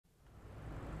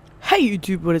Hey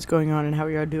YouTube, what is going on and how are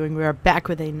you doing? We are back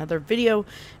with another video.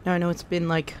 Now I know it's been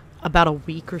like about a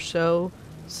week or so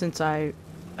since I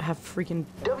have freaking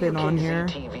been on here.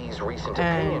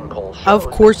 And of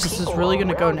course this is really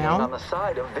gonna go now.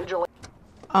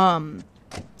 I'm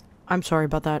sorry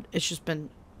about that. It's just been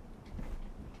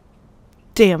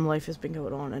damn, life has been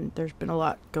going on and there's been a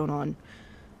lot going on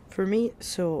for me,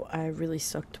 so I really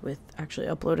sucked with actually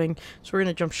uploading. So we're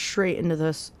gonna jump straight into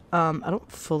this. I don't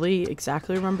fully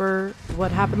exactly remember what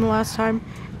happened the last time.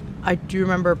 I do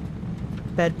remember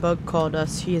Bedbug called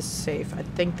us. He is safe. I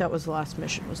think that was the last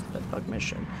mission, was the Bedbug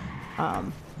mission.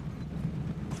 But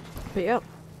yeah.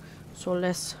 So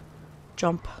let's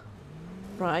jump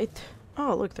right.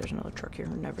 Oh, look, there's another truck here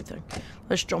and everything.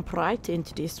 Let's jump right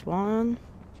into this one.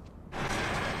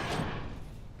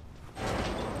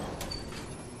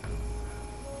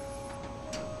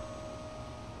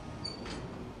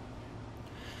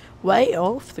 Way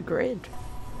off the grid.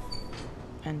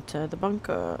 Enter the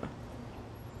bunker.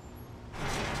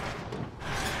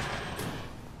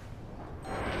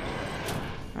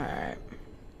 Alright.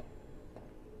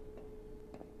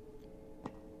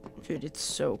 Dude, it's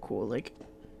so cool. Like,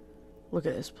 look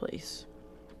at this place.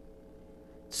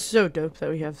 It's so dope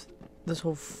that we have this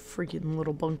whole freaking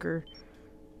little bunker.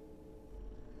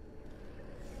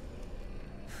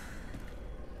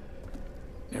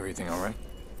 Everything alright?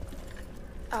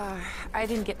 I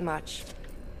didn't get much.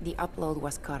 The upload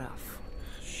was cut off.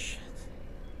 Shit.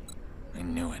 I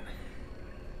knew it.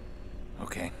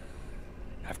 Okay.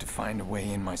 Have to find a way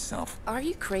in myself. Are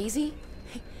you crazy?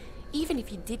 Even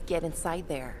if you did get inside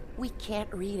there, we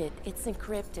can't read it. It's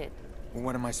encrypted. Well,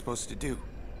 what am I supposed to do?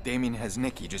 Damien has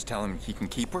Nikki. Just tell him he can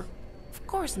keep her? Of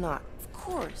course not. Of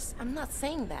course. I'm not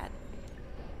saying that.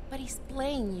 But he's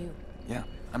playing you. Yeah,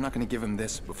 I'm not gonna give him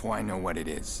this before I know what it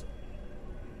is.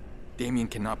 Damien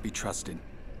cannot be trusted.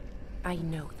 I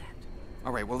know that.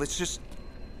 Alright, well let's just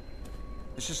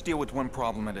deal with one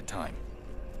problem at a time.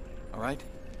 Alright?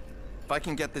 If I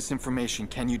can get this information,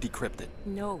 can you decrypt it?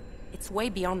 No, it's way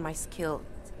beyond my skill.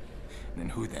 Then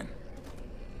who then?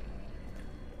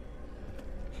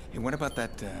 Hey, what about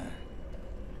that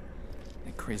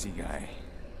crazy guy?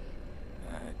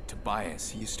 Tobias,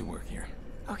 he used to work here.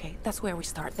 Okay, that's where we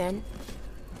start then.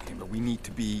 Okay, but we need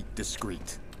to be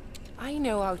discreet. I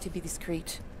know how to be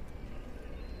discreet.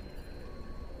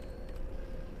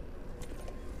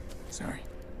 Sorry.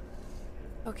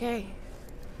 Okay.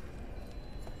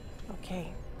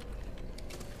 Okay.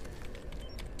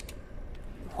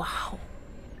 Wow.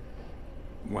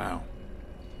 Wow.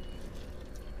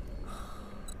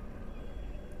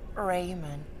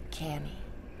 Raymond Kenney.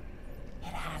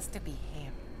 It has to be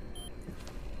him.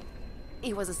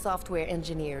 He was a software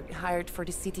engineer hired for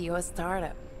the CTO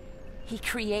startup. He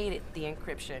created the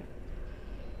encryption.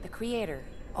 The creator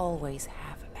always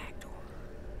have a backdoor.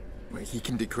 Wait, he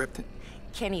can decrypt it?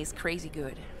 Kenney is crazy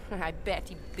good. I bet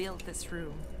he built this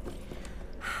room.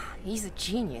 He's a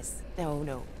genius.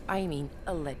 No, I mean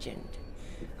a legend.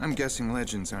 I'm guessing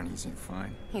legends aren't easy to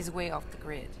find. He's way off the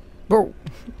grid. Bro.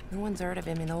 No one's heard of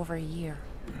him in over a year.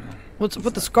 What's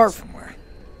with the scarf? Somewhere.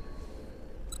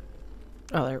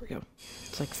 Oh, there we go.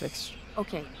 It's like fixed.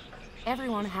 Okay,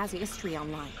 everyone has a history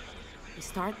online. We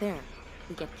start there.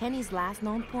 We get Kenny's last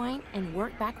known point and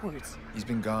work backwards. He's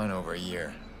been gone over a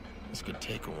year. This could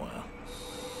take a while.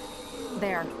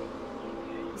 There.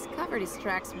 He's covered his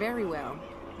tracks very well,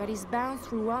 but he's bounced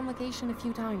through one location a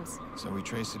few times. So we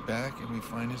trace it back and we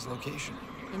find his location.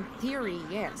 In theory,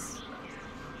 yes.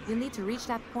 You'll need to reach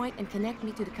that point and connect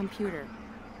me to the computer.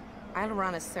 I'll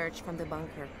run a search from the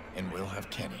bunker. And we'll have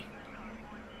Kenney.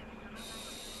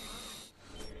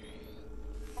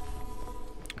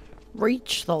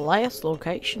 Reach the last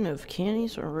location of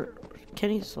Kenny's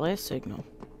last signal.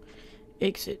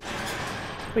 Exit.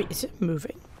 Wait, is it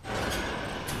moving?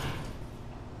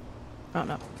 Oh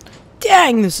no.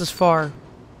 Dang, this is far.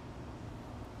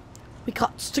 We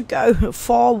got to go a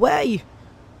far away.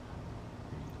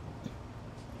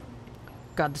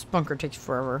 God, this bunker takes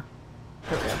forever.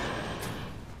 There we go.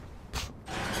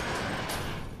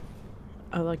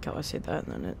 I like how I say that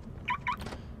and then it...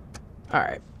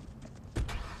 Alright.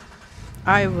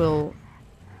 I will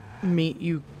meet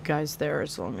you guys there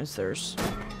as long as there's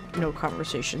no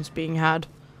conversations being had.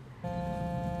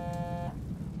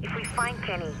 If we find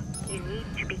Kenney, you need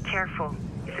to be careful.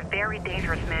 He's a very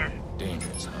dangerous man.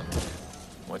 Dangerous, huh?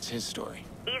 What's his story?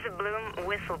 He's a Bloom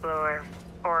whistleblower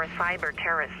or a cyber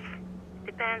terrorist.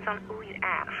 Depends on who you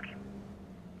ask.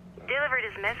 He delivered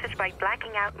his message by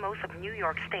blacking out most of New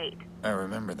York State. I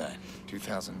remember that.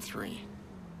 2003.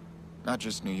 Not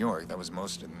just New York, that was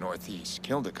most of the Northeast.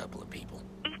 Killed a couple of people.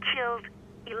 He killed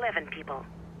 11 people.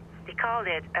 They called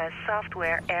it a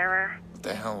software error. What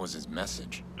the hell was his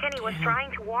message? Kenney was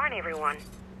trying to warn everyone.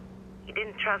 He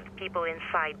didn't trust the people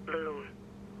inside Bloom.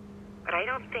 But I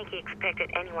don't think he expected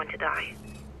anyone to die.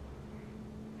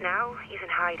 Now he's in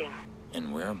hiding.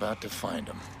 And we're about to find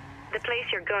him. The place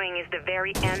you're going is the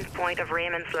very end point of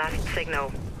Raymond's last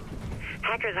signal.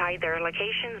 Hackers hide their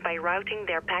locations by routing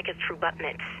their packets through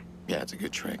botnets. Yeah, it's a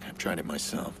good trick. I've tried it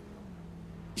myself.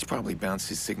 He's probably bounced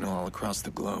his signal all across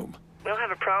the globe. We'll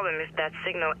have a problem if that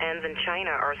signal ends in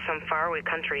China or some faraway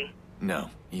country.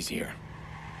 No, he's here.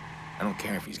 I don't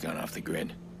care if he's gone off the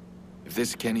grid. If this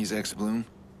is Kenny's ex-Bloom,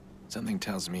 something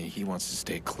tells me he wants to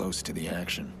stay close to the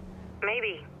action.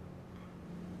 Maybe.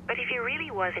 But if he really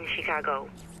was in Chicago,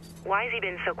 why has he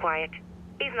been so quiet?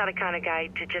 He's not the kind of guy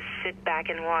to just sit back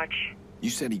and watch. You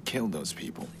said he killed those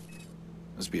people.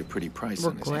 Must be a pretty price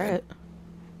on his head.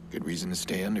 Good reason to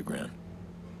stay underground.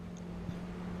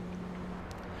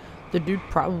 The dude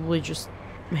probably just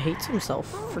hates himself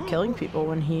for killing people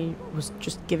when he was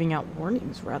just giving out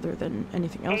warnings rather than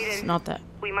anything else. Aiden, Not that.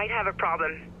 We might have a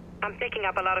problem. I'm picking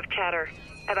up a lot of chatter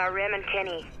about Rem and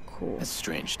Kenney. Cool. That's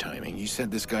strange timing. You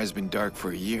said this guy's been dark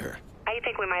for a year. I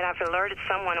think we might have alerted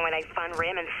someone when I found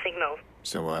Raymond's signal.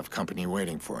 So we'll have company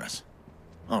waiting for us.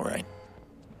 All right.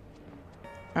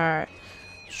 Alright.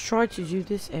 Let's try to do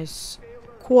this as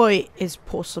quiet as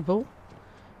possible.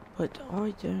 But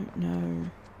I don't know.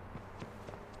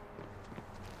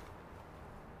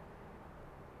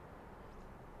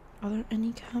 Are there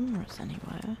any cameras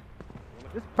anywhere?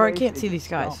 Bro, I can't see these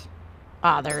guys.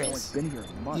 Ah, there is.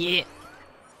 Yeah.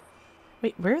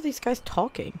 Wait, where are these guys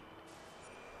talking?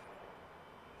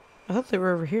 I thought they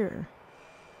were over here.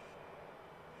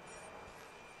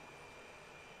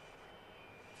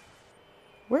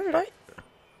 Where did I...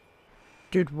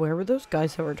 Dude, where were those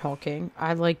guys that were talking?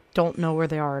 I, like, don't know where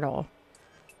they are at all.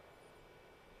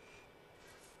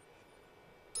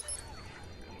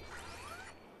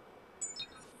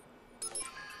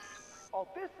 Oh,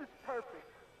 this is perfect.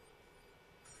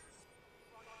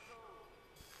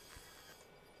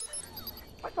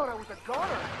 I thought I was a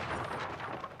goner.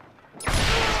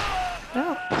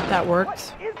 No, that works.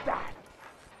 What is that?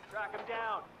 Track him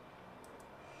down.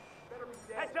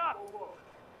 Heads up.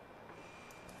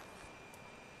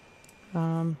 It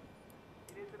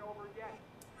isn't over yet.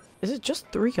 Is it just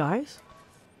 3 guys?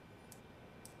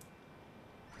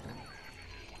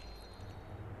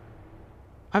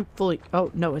 I'm fully...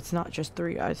 Oh, no, it's not just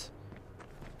 3 guys.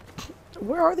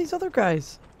 Where are these other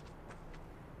guys?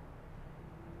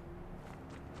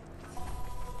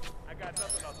 I got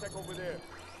nothing. I'll check over there.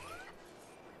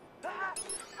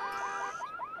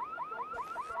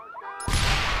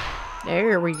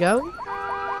 There we go.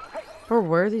 Or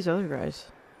where are these other guys?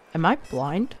 Am I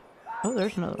blind? Oh,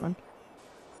 there's another one.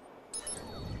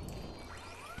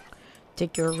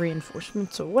 Take your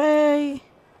reinforcements away.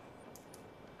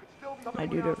 My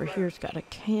dude over here's got a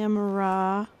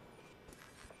camera.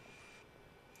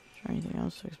 Is there anything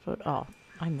else to explode? Oh,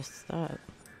 I missed that.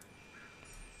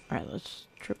 Alright, let's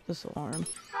trip this alarm. Let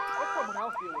someone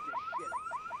else deal with this shit.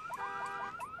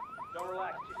 Don't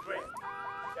relax. She's great.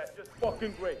 That's just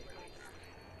fucking great.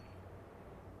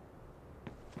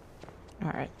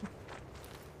 Alright.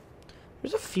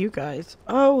 There's a few guys.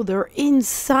 Oh, they're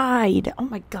inside. Oh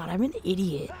my god, I'm an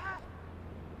idiot.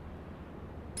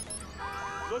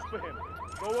 Look for him.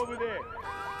 Go over there.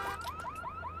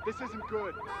 This isn't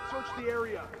good. Search the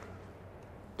area.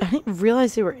 I didn't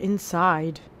realize they were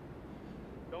inside.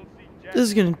 Don't see Jack. This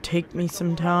is gonna take me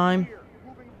some time.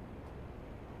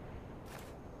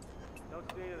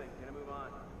 Don't see anything. Gonna move on.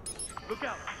 Look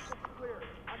out. It's clear.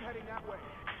 I'm heading that way.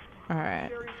 Alright.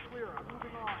 This area's clear. I'm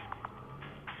moving on.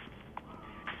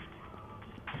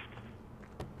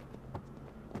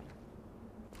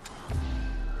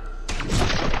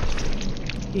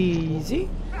 Easy.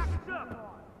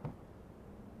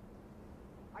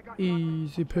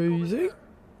 Easy peasy.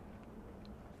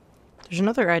 There's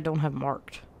another guy I don't have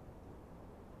marked.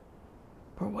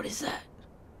 Bro, what is that?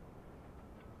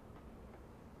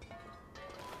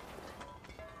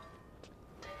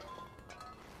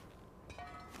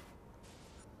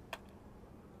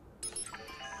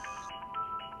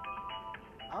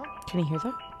 Can you hear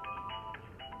that?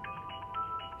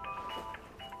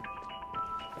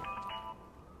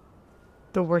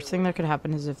 The worst thing that could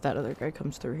happen is if that other guy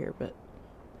comes through here, but...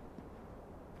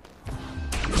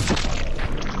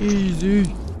 Easy.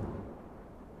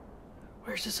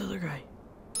 Where's this other guy?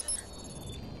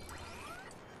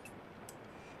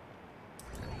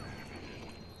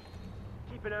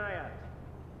 Keep an eye out.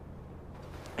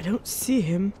 I don't see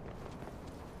him.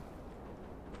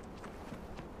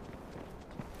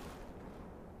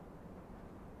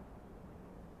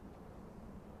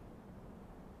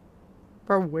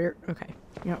 Bro, where? Okay.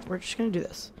 You know, we're just gonna do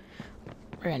this.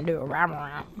 We're gonna do a round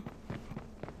around.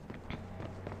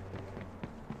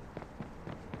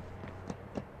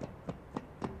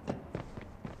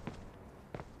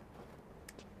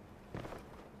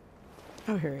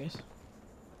 Oh, here he is.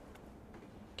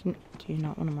 Do you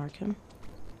not want to mark him?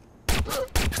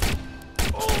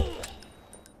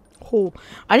 Oh,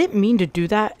 I didn't mean to do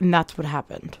that, and that's what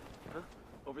happened. Huh?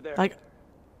 Over there. Like,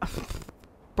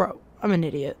 bro, I'm an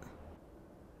idiot.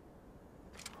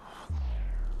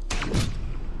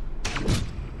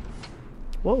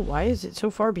 Whoa, why is it so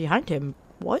far behind him?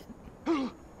 What?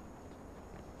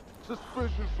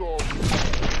 Suspicious of.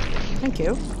 Thank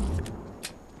you.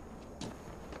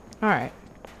 Alright.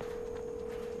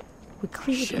 We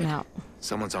cleared him out.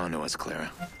 Someone's on to us,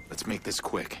 Clara. Let's make this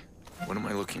quick. What am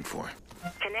I looking for?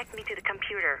 Connect me to the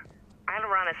computer. I'll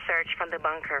run a search from the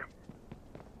bunker.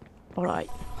 Alright,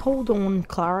 hold on,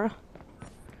 Clara.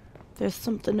 There's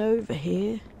something over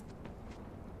here.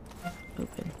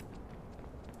 Open.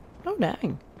 Oh,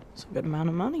 dang. It's a good amount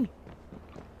of money.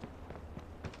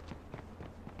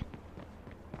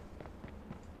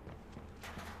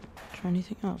 Try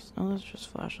anything else? No, that's just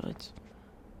flashlights.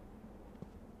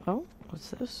 Oh, what's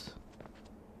this?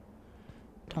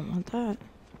 Don't want that.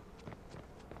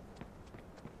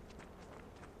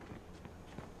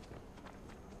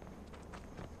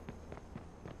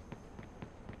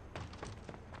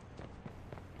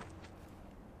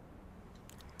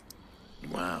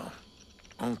 Wow.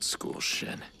 Old school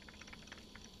shit.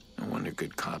 No wonder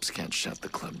good cops can't shut the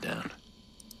club down.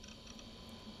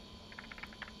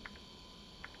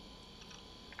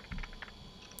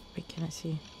 Wait, can I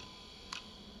see?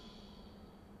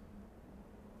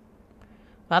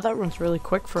 Wow, that runs really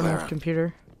quick for an old Clara,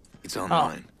 computer. It's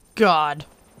online. Oh, God.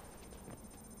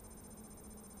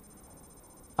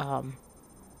 Go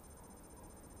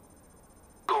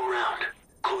round.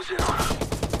 Close in on him.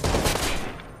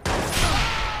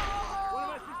 One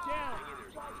of us is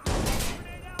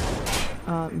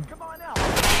down. Come on out.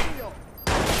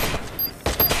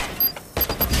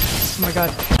 Oh my God.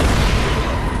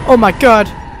 Oh my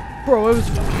God. Bro, it was...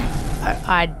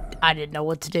 I didn't know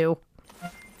what to do. Is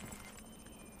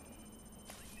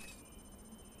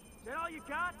that all you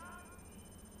got?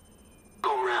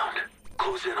 Go round.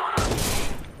 Close in on him.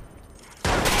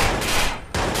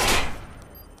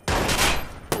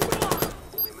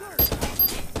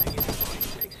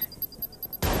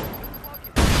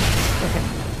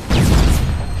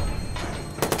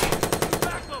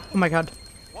 Oh my God.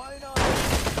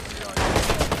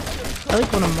 I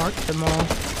like want to mark them all.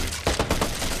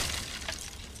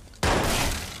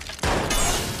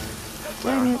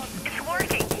 Dang it. It's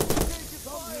working.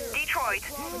 Detroit,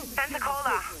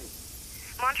 Pensacola,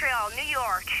 Montreal, New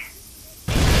York.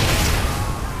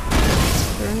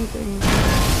 Is there anything?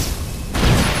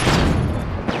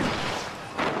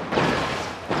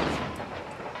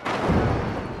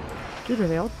 Dude, are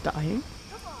they all dying?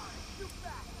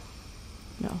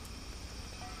 No.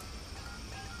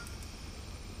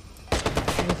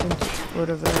 Everything's explode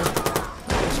over there. I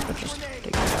guess I'll just take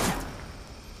it down.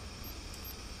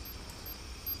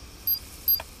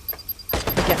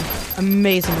 Again,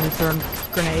 amazingly thrown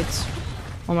grenades.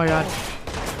 Oh my God.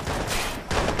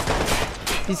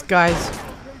 These guys.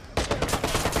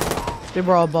 They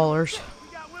were all ballers.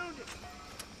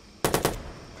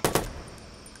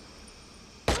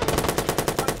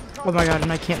 Oh my God,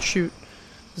 and I can't shoot.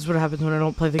 This is what happens when I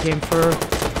don't play the game for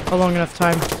a long enough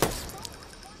time.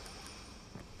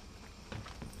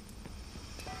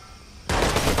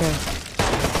 Okay.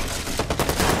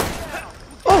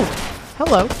 Oh!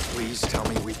 Hello. Please tell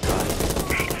me we've got it.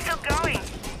 It's still going.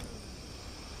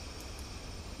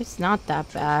 It's not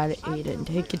that bad, Aiden.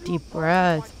 Take a deep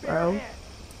breath, bro.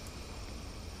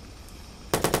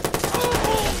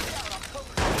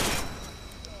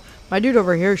 My dude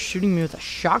over here is shooting me with a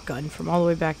shotgun from all the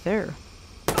way back there.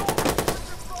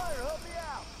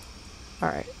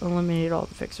 Alright, eliminate all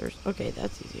the fixers. Okay,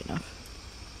 that's easy enough.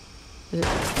 Is it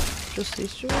just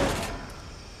these two?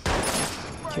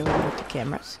 Kill them with the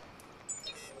cameras.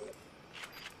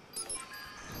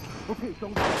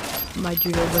 My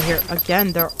dude over here.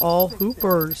 Again, they're all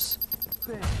hoopers.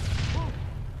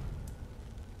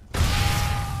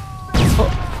 Oh.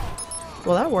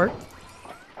 Well, that worked.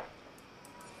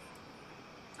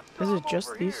 Is it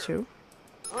just these two?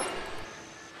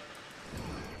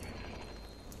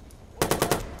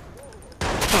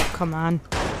 Oh, come on.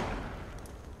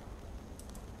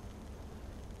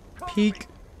 Peek.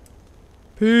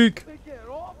 Peek.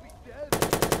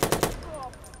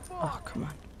 Oh, come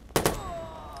on.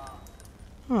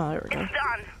 Oh, there we go. It's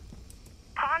done.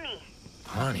 Honey.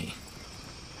 Honey?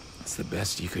 That's the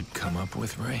best you could come up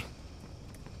with, Ray?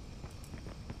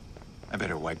 I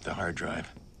better wipe the hard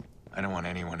drive. I don't want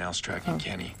anyone else tracking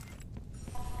Kenney.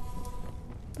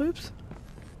 Oops.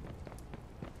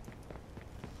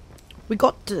 We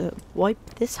got to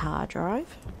wipe this hard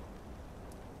drive.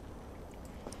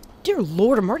 Dear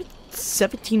Lord, I'm already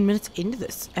 17 minutes into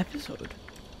this episode.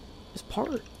 This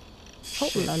part.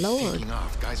 Shit, Oh, my Lord. taking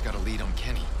off. Guy's got a lead on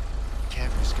Kenney.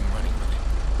 Can't risk him running with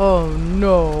it. Oh,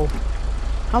 no.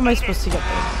 How am I supposed to get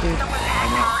there, dude? Someone's had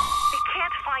her. They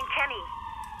can't find Kenney.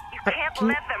 You can't can-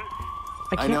 let them.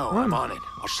 I can't run. I'm on it.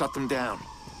 I'll shut them down.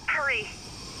 Hurry.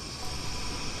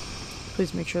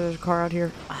 Please make sure there's a car out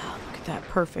here. Ah, look at that.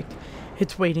 Perfect.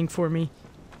 It's waiting for me.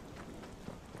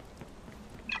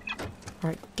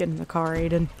 Alright, get in the car,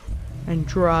 Aiden. And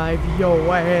drive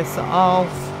your ass off.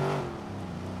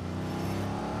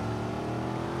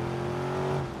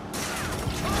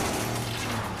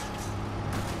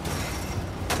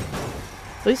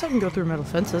 At least I can go through metal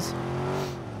fences.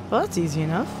 Well, that's easy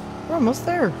enough. We're almost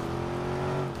there.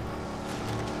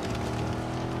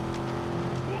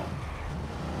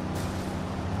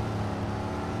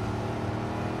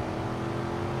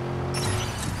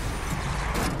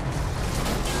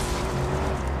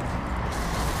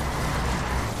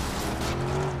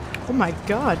 Oh my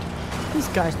god. These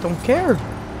guys don't care.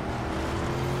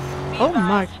 Oh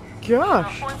my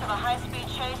gosh.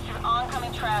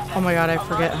 Oh my god, I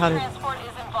forget how to... Transport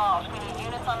is involved. We need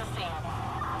units on the scene.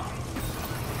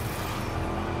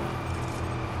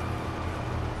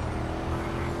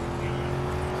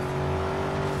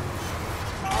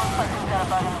 Looks like we've got a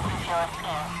bug in the CPR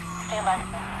scan. Stand by.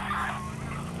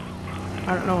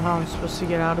 I don't know how I'm supposed to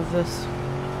get out of this.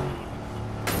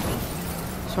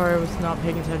 Sorry, I was not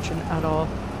paying attention at all.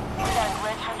 We got a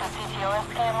glitch with the CTOS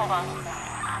scan. Hold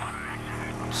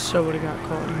on. So would have got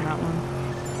caught in that one.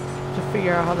 To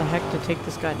figure out how the heck to take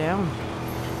this guy down.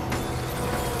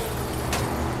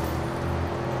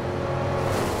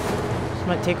 This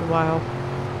might take a while.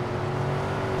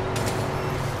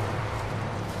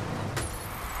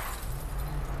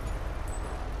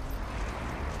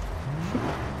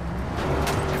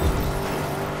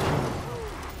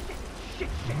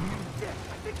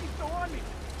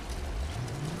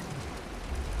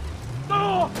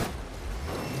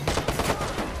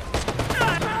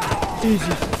 Easy.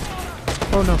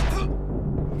 Oh no.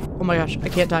 Oh my gosh, I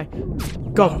can't die.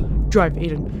 Go. Drive,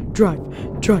 Aiden.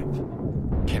 Drive. Drive.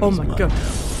 Kenny's Oh my mine god. now.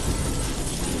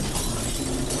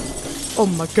 Oh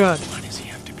my god. Why does he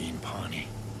have to be in Pawnee?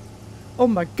 Oh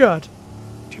my god.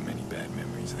 Too many bad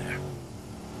memories there.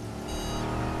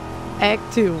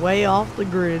 Act 2, way off the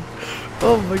grid.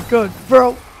 Oh my god,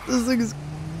 bro. This thing is...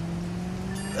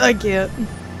 I can't.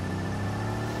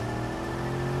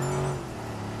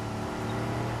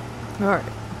 Alright.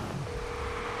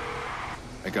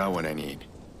 I got what I need.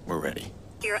 We're ready.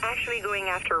 You're actually going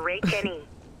after Ray Kenney.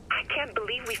 I can't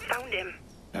believe we found him.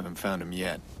 Haven't found him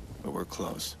yet, but we're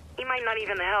close. He might not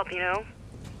even help, you know?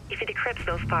 If he decrypts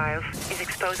those files, he's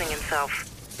exposing himself.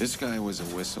 This guy was a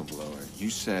whistleblower. You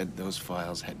said those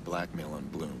files had blackmail on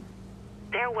Bloom.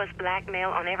 There was blackmail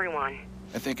on everyone.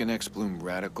 I think an ex-Bloom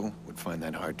radical would find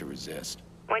that hard to resist.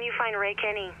 When you find Ray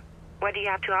Kenney, what do you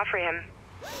have to offer him?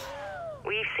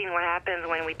 We've seen what happens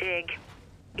when we dig.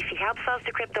 If he helps us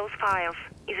decrypt those files,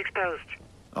 he's exposed.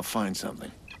 I'll find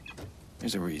something.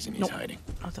 There's a reason he's hiding.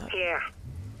 Not that. Yeah.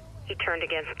 He turned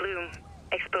against Bloom,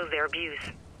 exposed their abuse.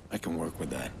 I can work with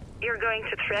that. You're going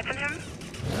to threaten him?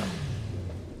 No.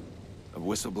 A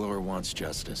whistleblower wants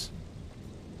justice.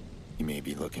 He may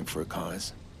be looking for a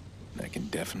cause, and I can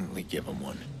definitely give him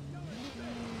one.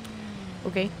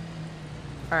 Okay.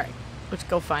 Alright. Let's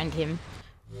go find him.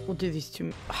 We'll do these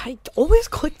two. I always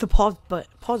click the pause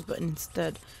button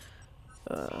instead.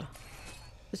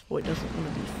 This boy doesn't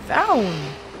want to be found.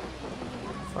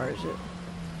 How far is it?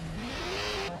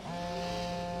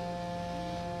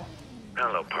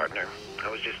 Hello, partner.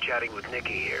 I was just chatting with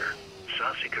Nikki here.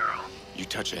 Saucy girl. You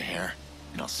touch a hair,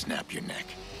 and I'll snap your neck.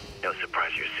 No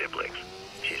surprise your siblings.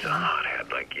 She's a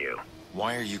hothead like you.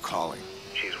 Why are you calling?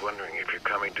 She's wondering if you're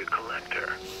coming to collect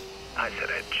her. I said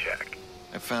I'd check.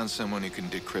 I found someone who can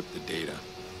decrypt the data.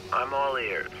 I'm all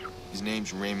ears. His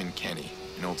name's Raymond Kenney,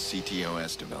 an old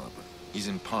CTOS developer. He's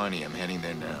in Pawnee. I'm heading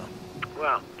there now.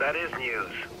 Well, that is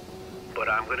news. But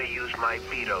I'm gonna use my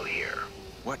veto here.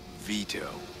 What veto?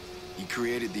 He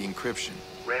created the encryption.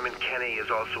 Raymond Kenney is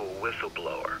also a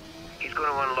whistleblower. He's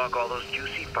gonna unlock all those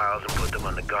juicy files and put them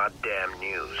on the goddamn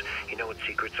news. You know what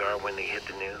secrets are when they hit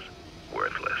the news?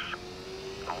 Worthless.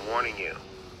 I'm warning you.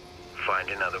 Find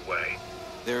another way.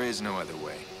 There is no other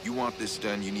way. You want this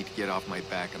done, you need to get off my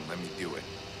back and let me do it.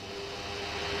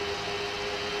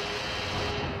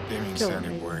 Damien Kill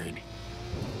sounded me. worried.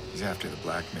 He's after the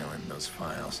blackmail in those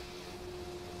files.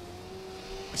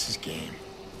 What's his game?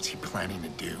 What's he planning to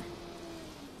do?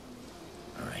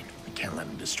 All right, I can't let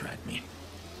him distract me.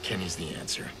 Kenny's the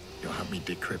answer. He'll help me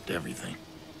decrypt everything.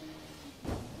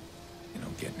 And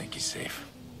he'll get Nikki safe.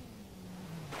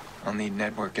 I'll need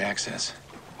network access.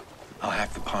 I'll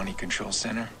hack the Pawnee Control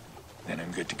Center, then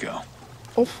I'm good to go.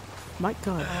 Oh, my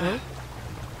God, bro.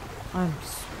 I'm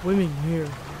swimming here.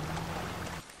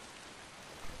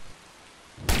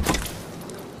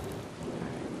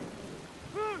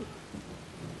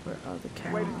 Where are the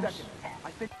cameras? Wait a second.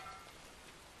 I think.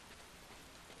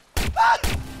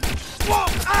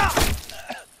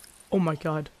 Oh my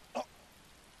God.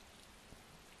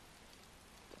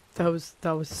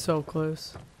 That was so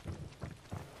close.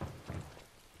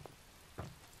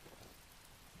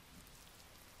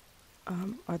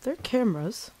 Are there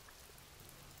cameras?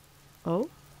 Oh?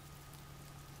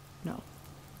 No.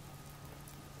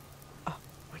 Oh,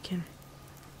 why can't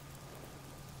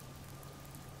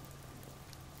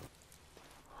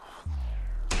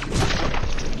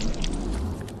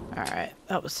I? Alright,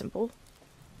 that was simple.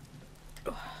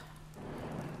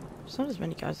 There's not as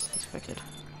many guys as expected.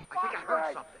 I think I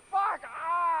heard something. Fuck!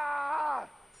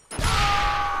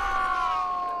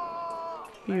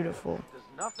 Beautiful. Does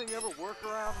nothing ever work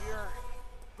around here?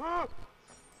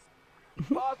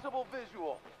 Possible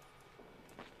visual.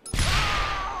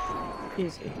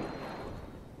 Easy.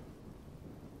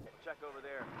 Check over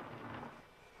there.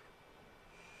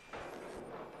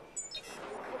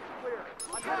 Looks clear.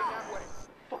 I'm heading that way.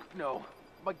 Fuck no.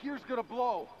 My gear's gonna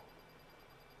blow.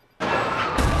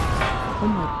 Oh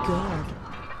my God.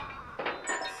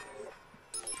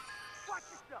 Watch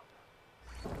yourself.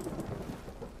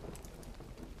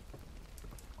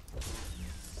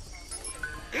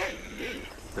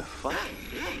 The fuck?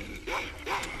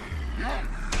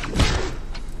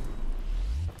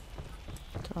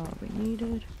 That's all we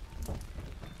needed.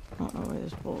 I don't know where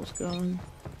this bull's going.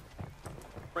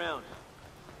 Round.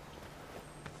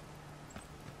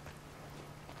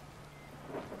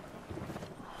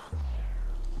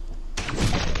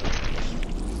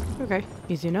 Okay,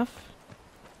 easy enough.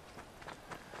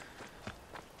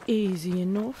 Easy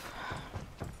enough.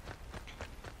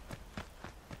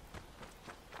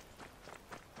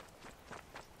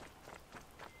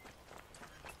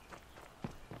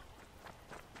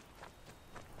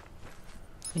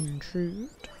 Intrude.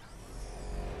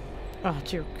 Ah, oh,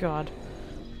 dear God.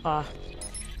 Ah.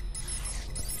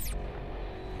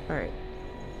 Alright.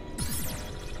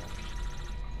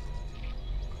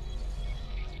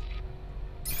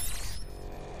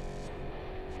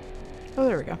 Oh,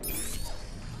 there we go.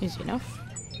 Easy enough.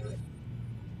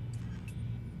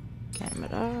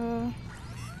 Camera.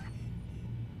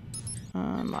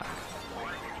 Unlock.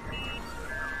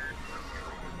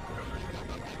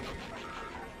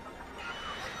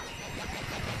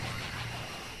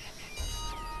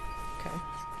 Okay.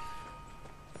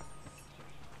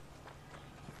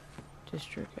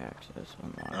 District access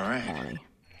unlocked. All right. Pawnee.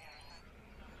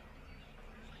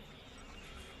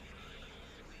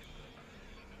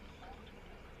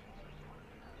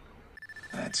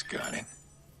 That's got it.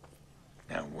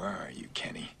 Now where are you,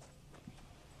 Kenny?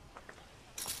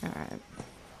 Alright. That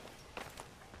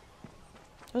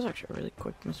was actually a really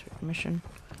quick mission.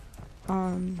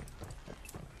 I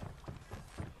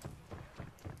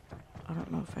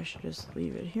don't know if I should just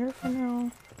leave it here for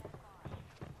now.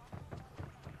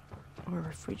 Or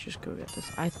if we just go get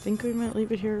this. I think we might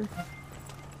leave it here. I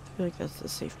feel like that's the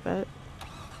safe bet.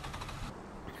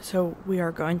 So we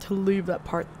are going to leave that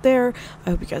part there.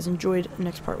 I hope you guys enjoyed. The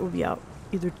next part will be out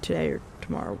either today or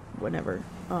tomorrow, whenever.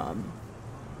 But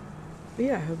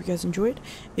yeah, I hope you guys enjoyed.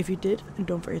 If you did, and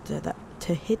don't forget to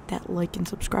hit that like and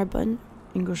subscribe button.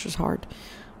 English is hard.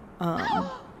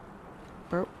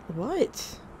 Bro,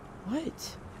 what?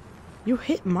 What? You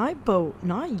hit my boat,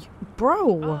 not you,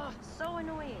 bro. Oh, so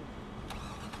annoying.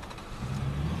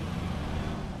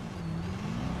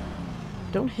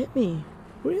 Don't hit me.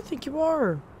 Who do you think you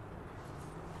are?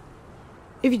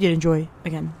 If you did enjoy,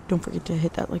 again, don't forget to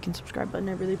hit that like and subscribe button.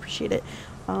 I really appreciate it.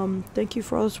 Thank you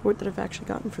for all the support that I've actually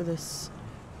gotten for this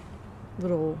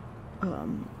little,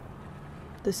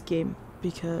 this game,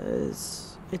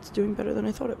 because it's doing better than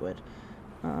I thought it would.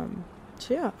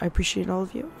 So yeah, I appreciate all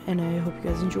of you, and I hope you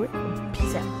guys enjoy.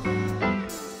 Peace out.